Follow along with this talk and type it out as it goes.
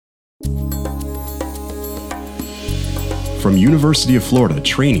From University of Florida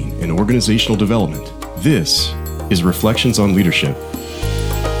Training and Organizational Development, this is Reflections on Leadership.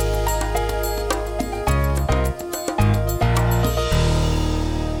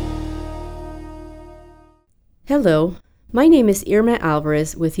 Hello, my name is Irma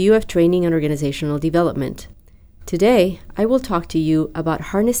Alvarez with UF Training and Organizational Development. Today, I will talk to you about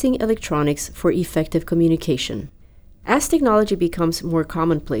harnessing electronics for effective communication. As technology becomes more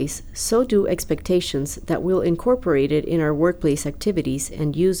commonplace, so do expectations that we'll incorporate it in our workplace activities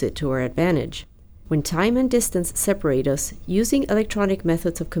and use it to our advantage. When time and distance separate us, using electronic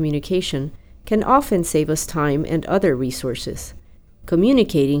methods of communication can often save us time and other resources.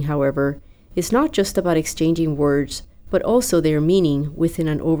 Communicating, however, is not just about exchanging words, but also their meaning within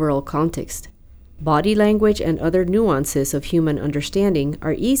an overall context. Body language and other nuances of human understanding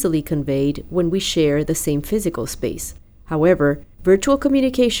are easily conveyed when we share the same physical space. However, virtual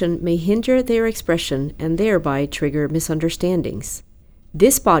communication may hinder their expression and thereby trigger misunderstandings.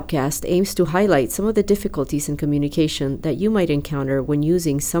 This podcast aims to highlight some of the difficulties in communication that you might encounter when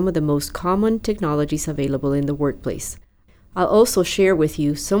using some of the most common technologies available in the workplace. I'll also share with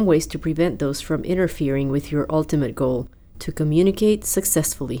you some ways to prevent those from interfering with your ultimate goal, to communicate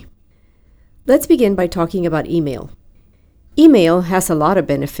successfully. Let's begin by talking about email. Email has a lot of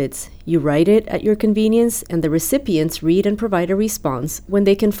benefits. You write it at your convenience, and the recipients read and provide a response when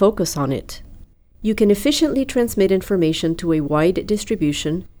they can focus on it. You can efficiently transmit information to a wide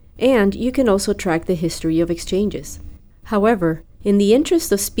distribution, and you can also track the history of exchanges. However, in the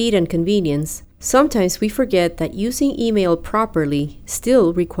interest of speed and convenience, sometimes we forget that using email properly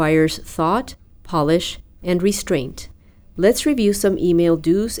still requires thought, polish, and restraint. Let's review some email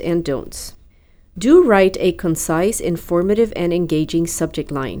do's and don'ts. Do write a concise, informative, and engaging subject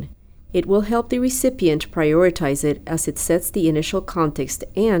line. It will help the recipient prioritize it as it sets the initial context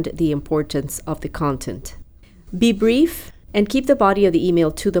and the importance of the content. Be brief and keep the body of the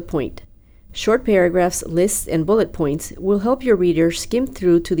email to the point. Short paragraphs, lists, and bullet points will help your reader skim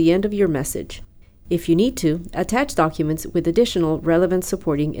through to the end of your message. If you need to, attach documents with additional relevant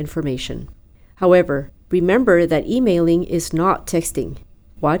supporting information. However, remember that emailing is not texting.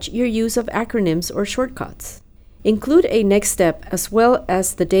 Watch your use of acronyms or shortcuts. Include a next step as well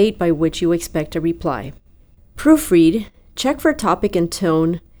as the date by which you expect a reply. Proofread, check for topic and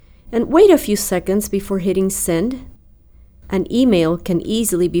tone, and wait a few seconds before hitting send. An email can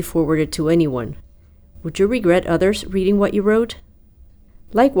easily be forwarded to anyone. Would you regret others reading what you wrote?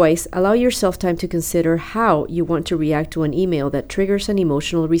 Likewise, allow yourself time to consider how you want to react to an email that triggers an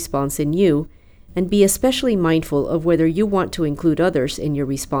emotional response in you, and be especially mindful of whether you want to include others in your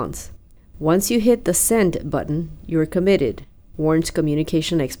response. Once you hit the send button, you're committed, warns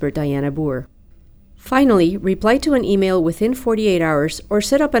communication expert Diana Boer. Finally, reply to an email within 48 hours or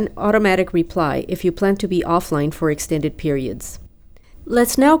set up an automatic reply if you plan to be offline for extended periods.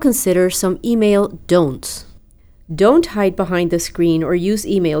 Let's now consider some email don'ts. Don't hide behind the screen or use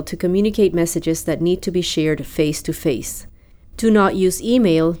email to communicate messages that need to be shared face-to-face. Do not use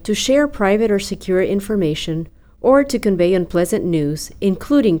email to share private or secure information or to convey unpleasant news,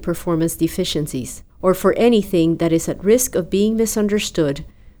 including performance deficiencies, or for anything that is at risk of being misunderstood,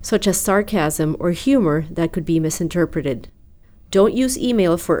 such as sarcasm or humor that could be misinterpreted. Don't use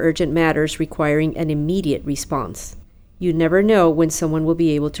email for urgent matters requiring an immediate response. You never know when someone will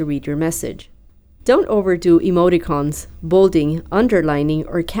be able to read your message. Don't overdo emoticons, bolding, underlining,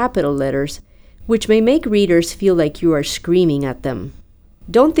 or capital letters, which may make readers feel like you are screaming at them.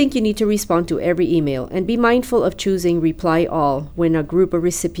 Don't think you need to respond to every email, and be mindful of choosing reply all when a group of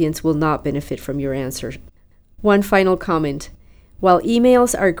recipients will not benefit from your answer. One final comment. While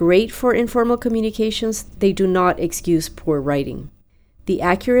emails are great for informal communications, they do not excuse poor writing. The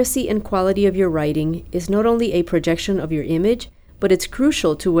accuracy and quality of your writing is not only a projection of your image, but it's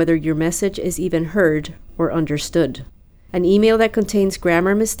crucial to whether your message is even heard or understood. An email that contains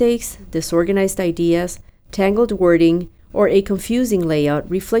grammar mistakes, disorganized ideas, tangled wording, or a confusing layout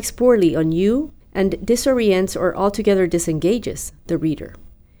reflects poorly on you and disorients or altogether disengages the reader.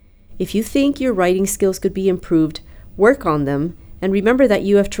 If you think your writing skills could be improved, work on them, and remember that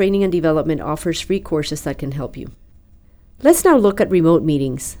UF Training and Development offers free courses that can help you. Let's now look at remote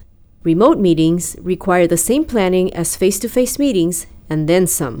meetings. Remote meetings require the same planning as face-to-face meetings and then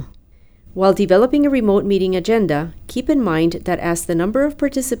some. While developing a remote meeting agenda, keep in mind that as the number of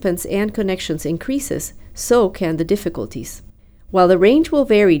participants and connections increases, so can the difficulties. While the range will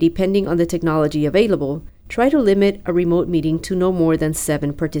vary depending on the technology available, try to limit a remote meeting to no more than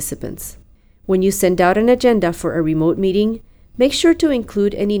 7 participants. When you send out an agenda for a remote meeting, make sure to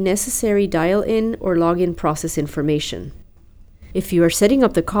include any necessary dial-in or login process information. If you are setting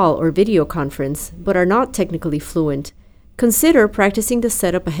up the call or video conference but are not technically fluent, consider practicing the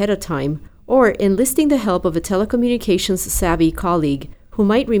setup ahead of time or enlisting the help of a telecommunications-savvy colleague who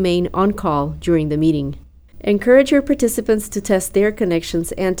might remain on call during the meeting. Encourage your participants to test their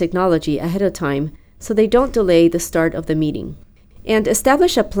connections and technology ahead of time so they don't delay the start of the meeting. And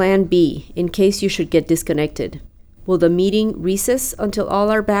establish a plan B in case you should get disconnected. Will the meeting recess until all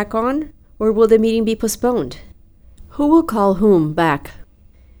are back on, or will the meeting be postponed? Who will call whom back?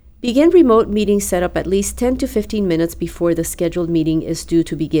 Begin remote meeting setup at least 10 to 15 minutes before the scheduled meeting is due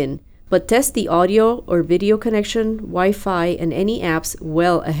to begin, but test the audio or video connection, Wi-Fi, and any apps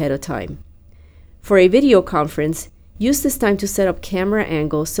well ahead of time. For a video conference, use this time to set up camera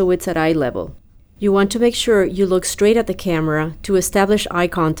angle so it's at eye level. You want to make sure you look straight at the camera to establish eye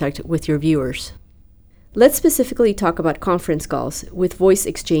contact with your viewers. Let's specifically talk about conference calls with voice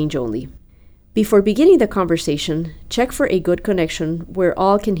exchange only. Before beginning the conversation, check for a good connection where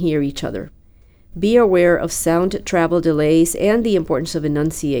all can hear each other. Be aware of sound travel delays and the importance of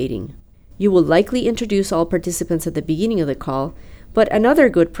enunciating. You will likely introduce all participants at the beginning of the call, but another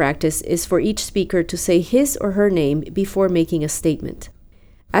good practice is for each speaker to say his or her name before making a statement.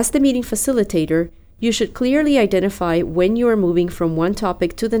 As the meeting facilitator, you should clearly identify when you are moving from one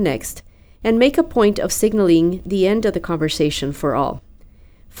topic to the next and make a point of signaling the end of the conversation for all.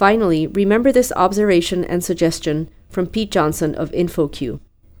 Finally, remember this observation and suggestion from Pete Johnson of InfoQ.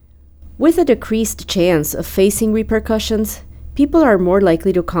 With a decreased chance of facing repercussions, people are more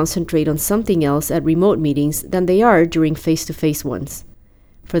likely to concentrate on something else at remote meetings than they are during face-to-face ones.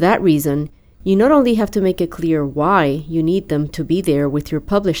 For that reason, you not only have to make it clear why you need them to be there with your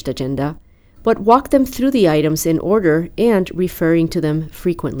published agenda, but walk them through the items in order and referring to them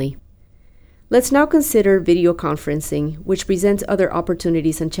frequently. Let's now consider video conferencing, which presents other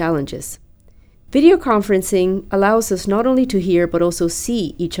opportunities and challenges. Video conferencing allows us not only to hear but also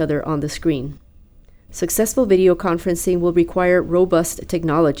see each other on the screen. Successful video conferencing will require robust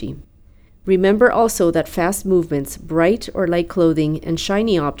technology. Remember also that fast movements, bright or light clothing, and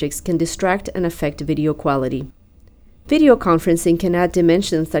shiny objects can distract and affect video quality. Video conferencing can add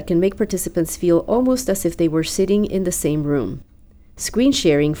dimensions that can make participants feel almost as if they were sitting in the same room. Screen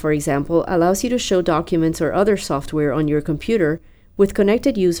sharing, for example, allows you to show documents or other software on your computer with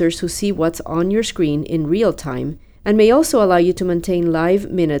connected users who see what's on your screen in real time, and may also allow you to maintain live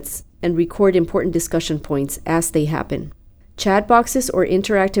minutes and record important discussion points as they happen. Chat boxes or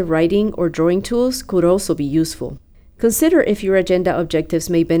interactive writing or drawing tools could also be useful. Consider if your agenda objectives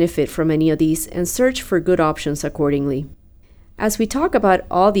may benefit from any of these and search for good options accordingly. As we talk about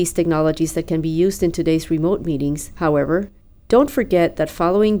all these technologies that can be used in today's remote meetings, however, don't forget that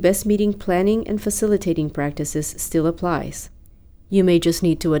following best meeting planning and facilitating practices still applies. You may just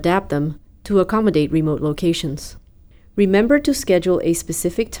need to adapt them to accommodate remote locations. Remember to schedule a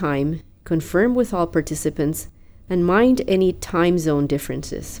specific time, confirm with all participants, and mind any time zone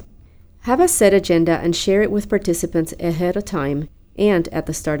differences. Have a set agenda and share it with participants ahead of time and at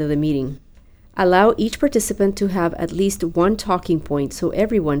the start of the meeting. Allow each participant to have at least one talking point so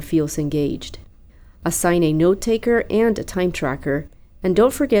everyone feels engaged. Assign a note taker and a time tracker, and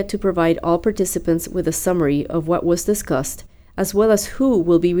don't forget to provide all participants with a summary of what was discussed, as well as who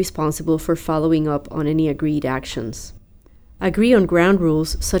will be responsible for following up on any agreed actions. Agree on ground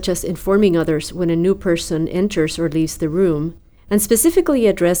rules such as informing others when a new person enters or leaves the room, and specifically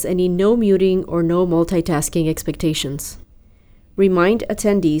address any no muting or no multitasking expectations. Remind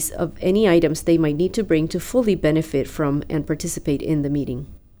attendees of any items they might need to bring to fully benefit from and participate in the meeting.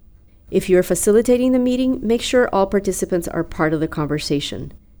 If you're facilitating the meeting, make sure all participants are part of the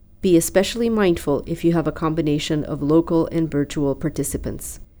conversation. Be especially mindful if you have a combination of local and virtual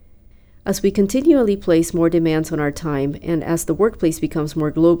participants. As we continually place more demands on our time and as the workplace becomes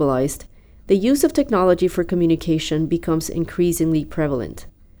more globalized, the use of technology for communication becomes increasingly prevalent.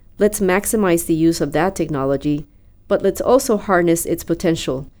 Let's maximize the use of that technology, but let's also harness its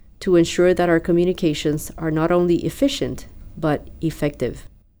potential to ensure that our communications are not only efficient, but effective.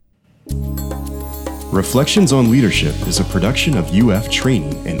 Reflections on Leadership is a production of UF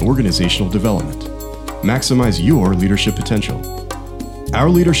Training and Organizational Development. Maximize your leadership potential. Our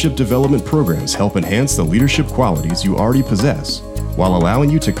leadership development programs help enhance the leadership qualities you already possess while allowing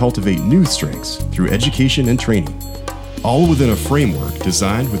you to cultivate new strengths through education and training, all within a framework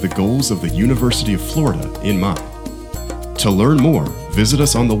designed with the goals of the University of Florida in mind. To learn more, visit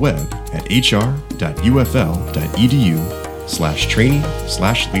us on the web at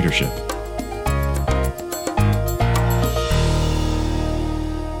hr.ufl.edu/training/leadership.